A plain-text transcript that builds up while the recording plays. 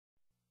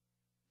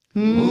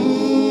Rock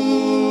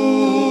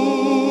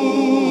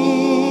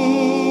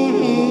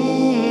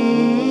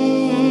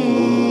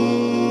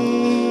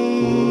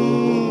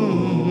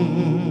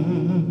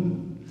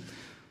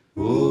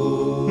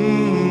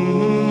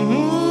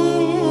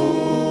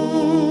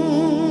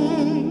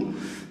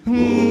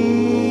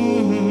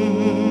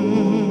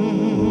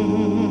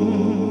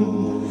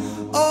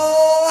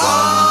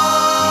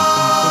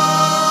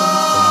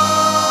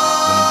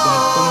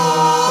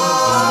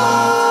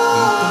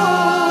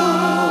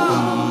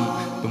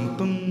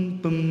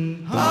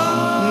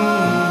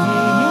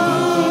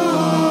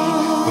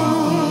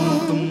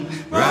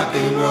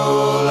and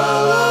roll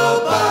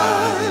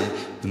lullaby.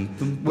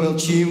 Well,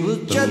 she was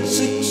just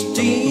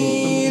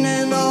 16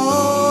 and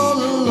all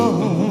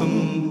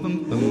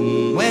alone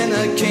when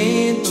I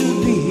came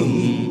to be.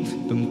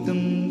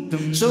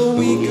 So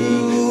we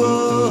grew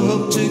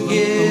up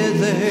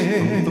together,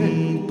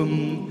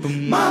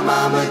 my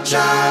mama,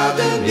 child,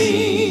 and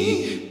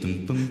me.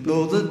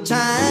 Though the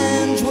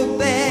times were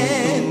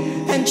bad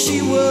and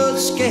she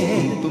was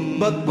scared,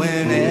 but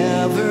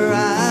whenever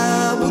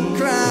I would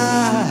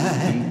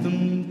cry,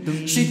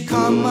 she'd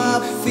calm my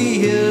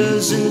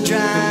fears and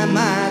dry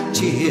my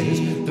tears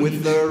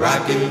with the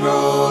rock and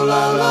roll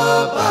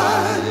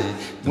lullaby.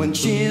 When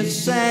she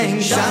sang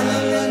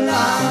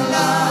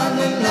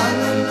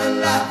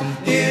sha-la-la-la-la-la-la-la-la,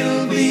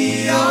 it'll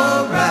be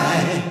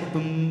alright.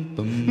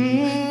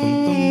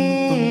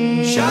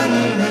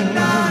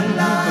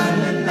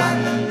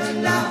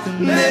 Sha-la-la-la-la-la-la-la,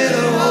 let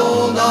her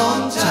hold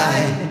on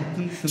tight.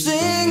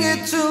 Sing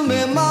it to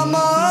me, mama.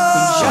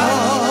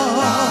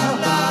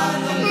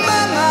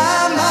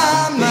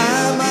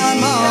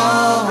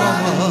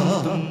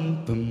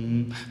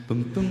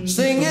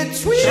 Sing it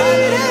sweet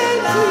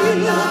and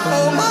clear,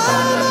 oh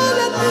mama,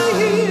 let me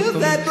hear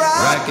that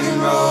rock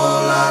and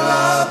roll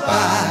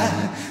lullaby.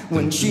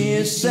 When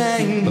she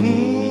sang,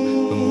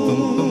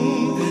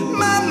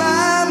 my,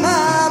 my,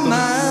 my,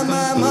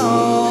 my, my,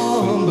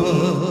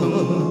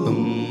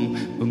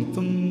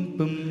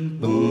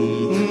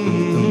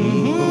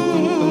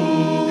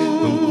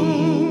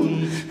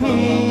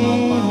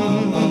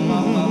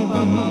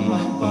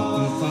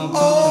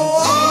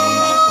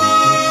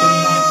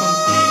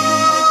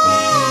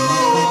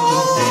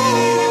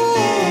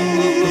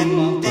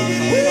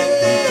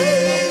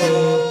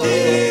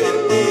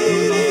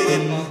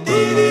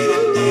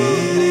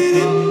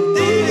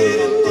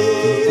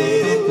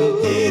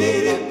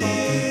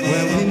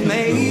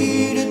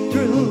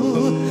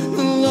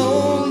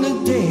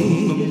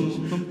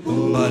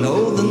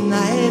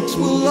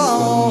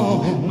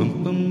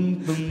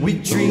 we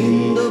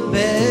dreamed of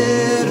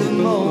better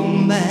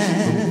moments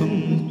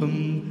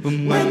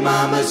when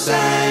mama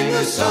sang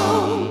a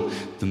song.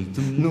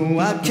 No,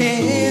 I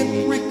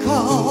can't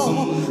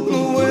recall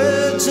the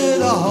words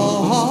at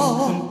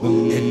all.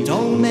 It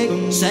don't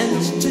make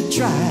sense to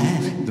try.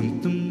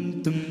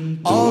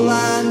 All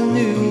I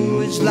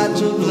knew is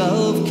lots of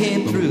love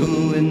came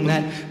through in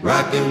that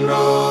rock and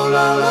roll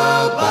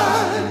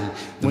lullaby.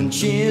 When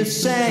she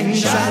sang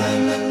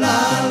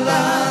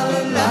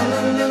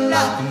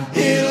sha-la-la-la-la-la-la-la,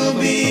 it'll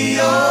be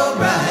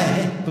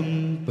alright.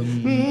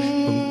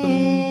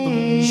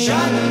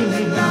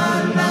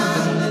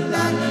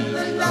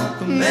 Sha-la-la-la-la-la-la-la,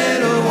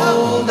 let her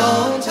hold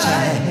on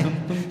tight.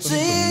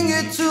 Sing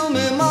it to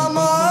me,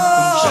 mama.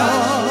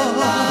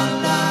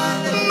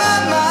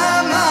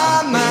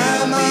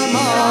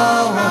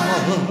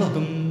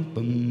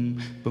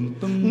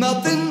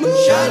 Nothing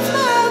moves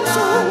my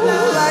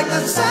soul like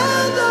the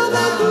sound of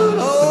a good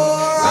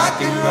old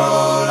rock and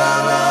roll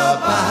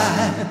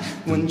lullaby.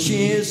 When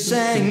she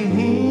sang,